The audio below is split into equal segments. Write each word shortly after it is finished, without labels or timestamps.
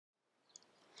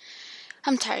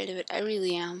I'm tired of it. I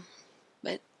really am.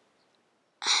 But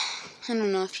I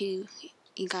don't know if you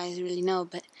guys really know,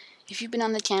 but if you've been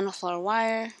on the channel for a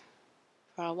while,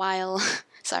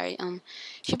 sorry,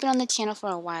 if you've been on the channel for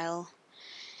a while,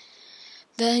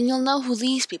 then you'll know who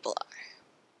these people are.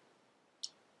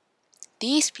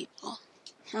 These people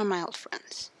are my old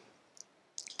friends.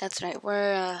 That's right,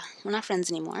 we're not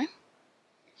friends anymore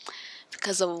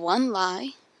because of one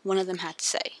lie one of them had to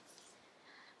say.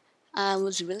 I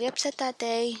was really upset that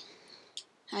day.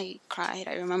 I cried.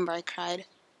 I remember I cried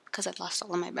because I lost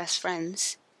all of my best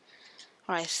friends,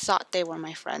 or I thought they were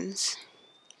my friends.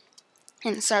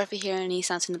 And sorry if you hear any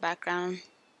sounds in the background.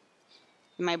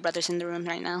 My brother's in the room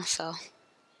right now, so.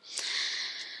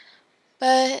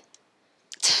 But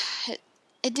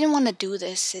I didn't want to do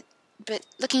this. But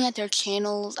looking at their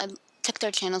channels, I checked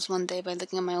their channels one day by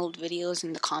looking at my old videos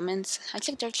in the comments. I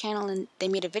checked their channel and they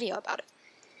made a video about it.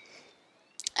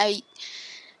 I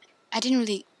didn't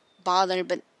really bother,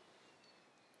 but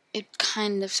it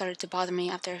kind of started to bother me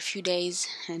after a few days,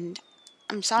 and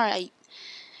I'm sorry,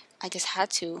 I just had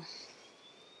to.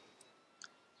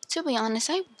 To be honest,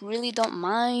 I really don't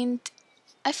mind.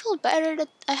 I feel better that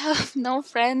I have no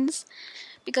friends,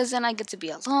 because then I get to be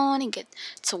alone and get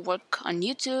to work on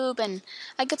YouTube, and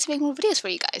I get to make more videos for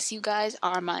you guys. You guys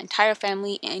are my entire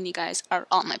family, and you guys are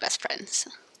all my best friends.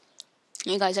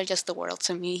 You guys are just the world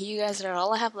to me. You guys are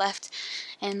all I have left.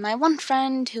 And my one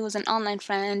friend who is an online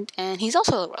friend, and he's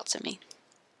also the world to me.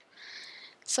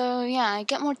 So yeah, I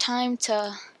get more time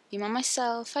to be by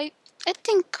myself. I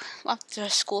think after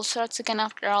school starts again,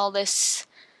 after all this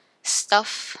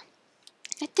stuff,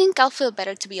 I think I'll feel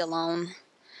better to be alone.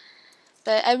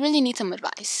 But I really need some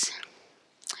advice.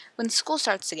 When school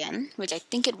starts again, which I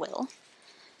think it will,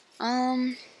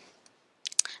 I'm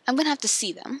gonna have to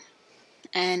see them.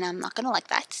 And I'm not gonna like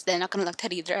that. They're not gonna like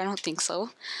that either. I don't think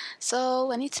so.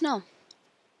 So I need to know.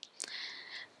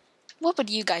 What would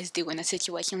you guys do in a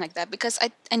situation like that? Because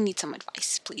I need some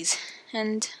advice, please.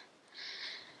 And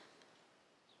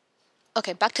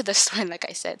okay, back to the story, like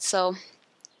I said. So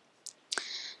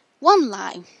one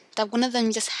lie that one of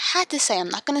them just had to say. I'm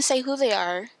not gonna say who they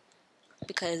are,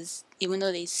 because even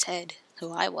though they said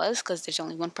who I was, because there's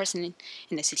only one person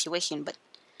in the situation, but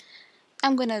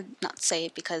I'm gonna not say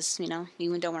it because, you know,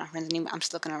 even though we're not friends anymore, I'm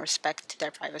still gonna respect their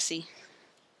privacy.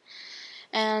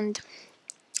 And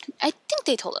I think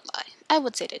they told a lie. I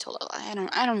would say they told a lie.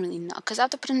 I don't really know, because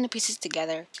after putting the pieces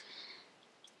together,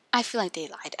 I feel like they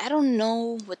lied. I don't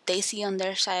know what they see on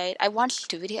their side. I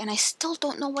watched the video and I still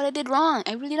don't know what I did wrong.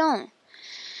 I really don't.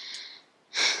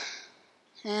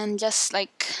 And just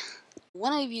like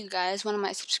one of you guys, one of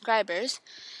my subscribers,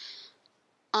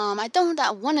 I know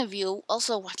that one of you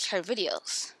also watched her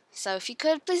videos. So if you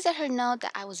could, please let her know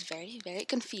that I was very, very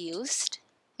confused.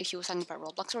 If she was talking about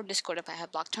Roblox or Discord, if I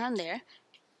had blocked her on there.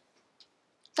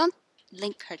 Don't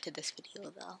link her to this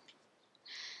video though.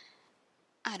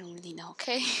 I don't really know,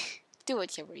 okay? Do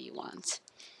whichever you want.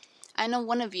 I know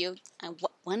one of you,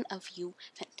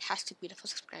 fantastic, beautiful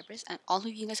subscribers, and all of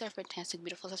you guys are fantastic,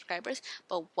 beautiful subscribers,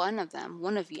 but one of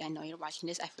you, I know you're watching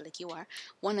this, I feel like you are,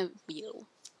 one of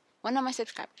my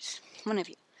subscribers, one of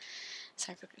you,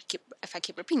 sorry if I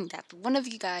keep repeating that, but one of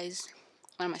you guys,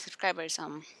 one of my subscribers,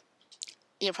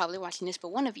 you're probably watching this, but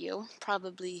one of you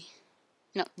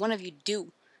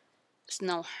do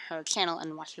know her channel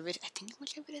and watch her videos. I think you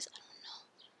watch her videos, I don't know.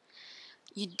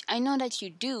 I know that you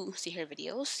do see her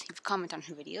videos, you comment on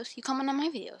her videos, you comment on my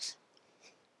videos.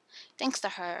 Thanks to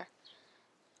her,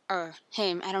 or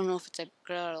him, I don't know if it's a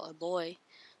girl or a boy,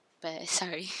 but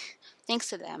sorry. Thanks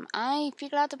to them, I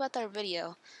figured out about their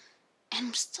video, and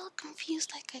I'm still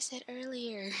confused like I said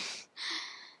earlier.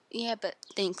 Yeah, but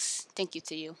thanks. Thank you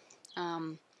to you.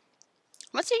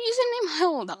 What's your username?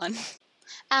 Hold on.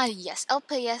 Yes,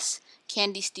 LPS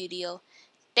Candy Studio.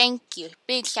 Thank you.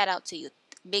 Big shout out to you.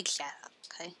 Big shout out.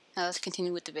 Okay, now let's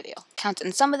continue with the video. Count,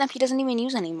 and some of them he doesn't even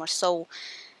use anymore, so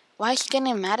why is he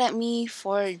getting mad at me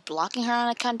for blocking her on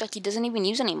an account that he doesn't even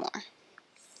use anymore?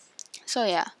 So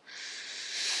yeah.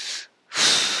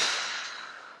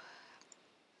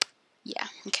 Yeah,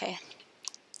 okay.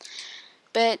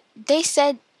 But they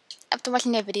said, after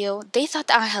watching that video, they thought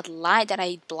that I had lied, that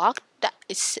I blocked, that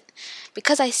it's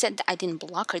because I said that I didn't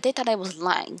block her. They thought I was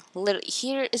lying. Literally,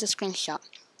 here is a screenshot.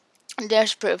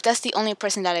 There's proof. That's the only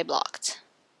person that I blocked.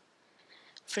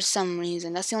 For some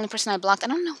reason, that's the only person I blocked. I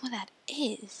don't know who that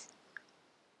is.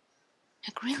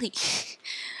 Like, really?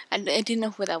 I didn't know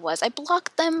who that was. I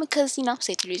blocked them because, you know,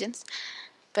 safety reasons.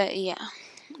 But yeah.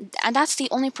 And that's the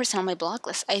only person on my block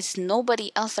list. It's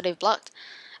nobody else that I've blocked.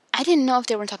 I didn't know if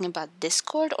they were talking about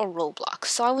Discord or Roblox,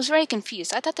 so I was very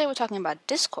confused. I thought they were talking about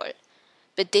Discord.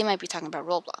 but they might be talking about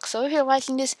Roblox. So if you're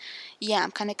watching this, yeah,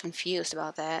 I'm kind of confused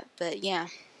about that. But yeah,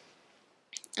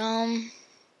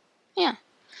 yeah,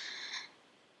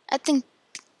 I think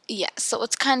yeah. So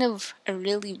it's kind of a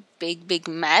really big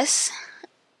mess.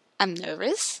 I'm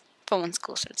nervous for when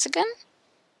school starts again,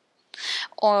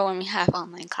 or when we have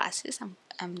online classes. I'm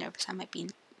nervous. I might be in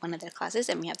one of their classes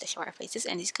and we have to show our faces,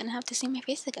 and he's gonna have to see my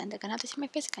face again. They're gonna have to see my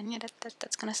face again. Yeah,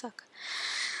 that's gonna suck.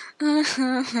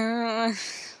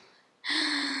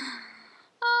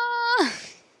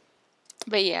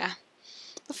 But yeah,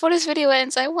 before this video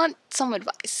ends, I want some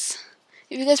advice.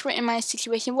 If you guys were in my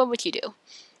situation, what would you do?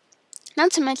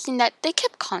 Not to mention that they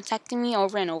kept contacting me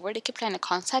over and over. They kept trying to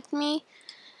contact me.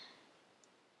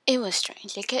 It was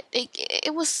strange.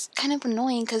 It was kind of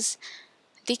annoying because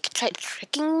they tried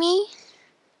tricking me,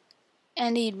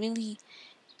 and they really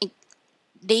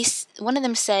one of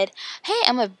them said, "Hey,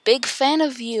 I'm a big fan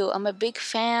of you. I'm a big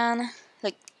fan."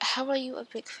 Like, how are you a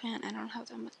big fan? I don't have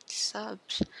that much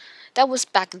subs. That was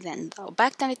back then, though.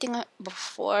 Back then, I think I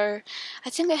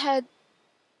had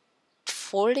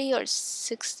 40 or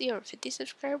 60 or 50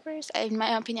 subscribers. In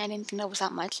my opinion, I didn't think that was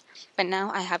that much. But now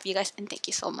I have you guys, and thank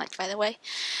you so much, by the way.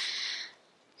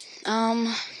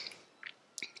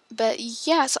 But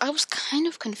yeah, so I was kind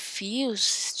of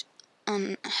confused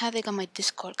on how they got my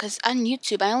Discord, because on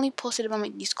YouTube I only posted about my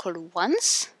Discord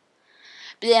once,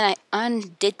 but then I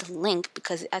undid the link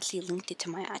because it actually linked it to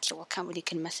my actual account where you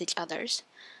can message others,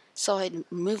 so I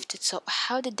moved it. So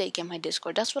how did they get my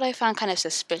Discord? That's what I found kind of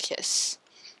suspicious.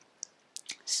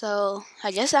 So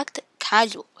I just acted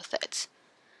casual with it,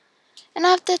 and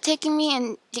after taking me,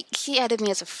 and she added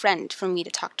me as a friend for me to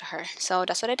talk to her, so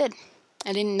that's what I did.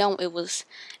 I didn't know it was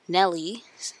Nelly,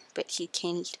 but she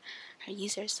changed her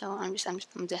user, so I'm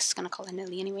just gonna call her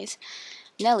Nelly anyways.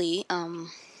 Nelly,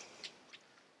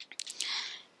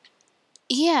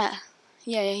 yeah,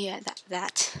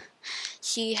 that.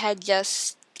 She had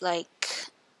just like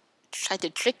tried to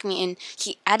trick me, and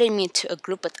she added me to a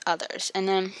group with others, and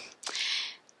then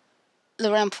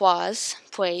Lorraine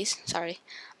sorry,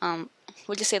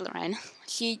 we'll just say Lorraine.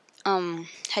 She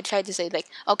had tried to say like,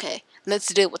 okay,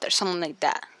 let's deal with her, something like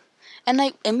that. And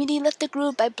I immediately left the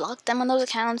group. I blocked them on those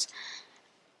accounts.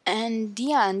 And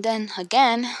yeah, and then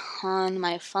again on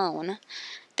my phone,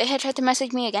 they had tried to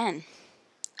message me again.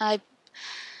 I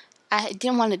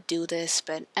didn't want to do this,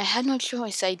 but I had no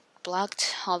choice. I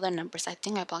blocked all their numbers. I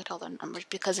think I blocked all their numbers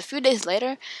because a few days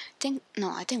later,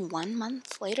 I think 1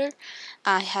 month later,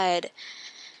 I had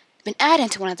been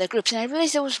added to one of their groups, and I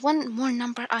realized there was one more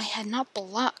number I had not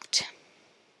blocked.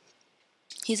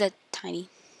 He's a tiny,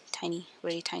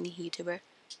 really tiny YouTuber.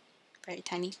 Very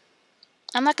tiny.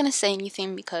 I'm not gonna say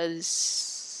anything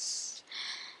because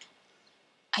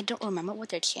I don't remember what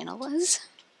their channel was.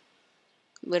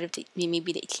 What if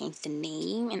maybe they changed the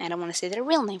name, and I don't want to say their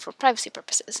real name for privacy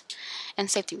purposes and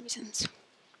safety reasons.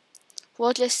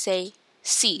 We'll just say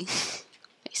C.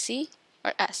 Wait, C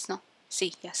or S? No,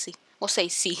 C. Yeah, C. We'll say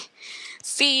C.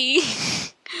 C.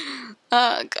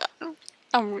 Oh God,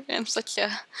 I'm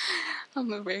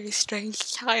a very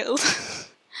strange child.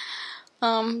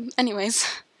 Anyways,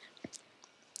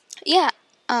 yeah.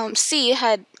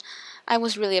 I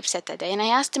was really upset that day, and I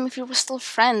asked him if we were still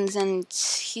friends, and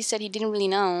he said he didn't really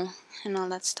know, and all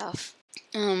that stuff.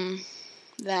 So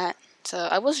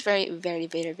I was very,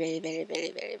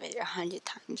 100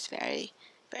 times very,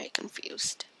 very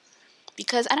confused.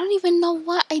 Because I don't even know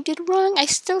what I did wrong. I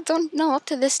still don't know up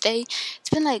to this day. It's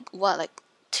been like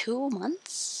 2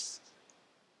 months?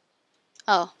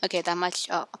 Oh, okay, that much.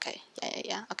 Oh, okay.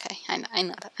 Yeah. Okay, I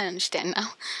know that. I understand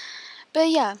now. But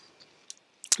yeah,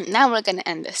 now we're gonna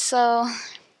end this. So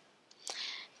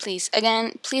please give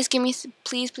me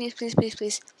please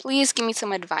give me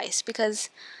some advice, because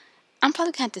I'm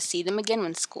probably gonna have to see them again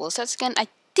when school starts again. I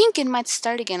think it might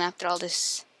start again after all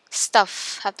this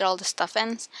stuff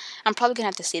ends. I'm probably gonna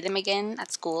have to see them again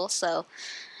at school, so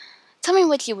tell me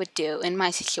what you would do in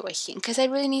my situation, because I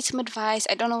really need some advice.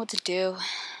 I don't know what to do.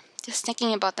 Just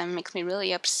thinking about them makes me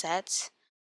really upset.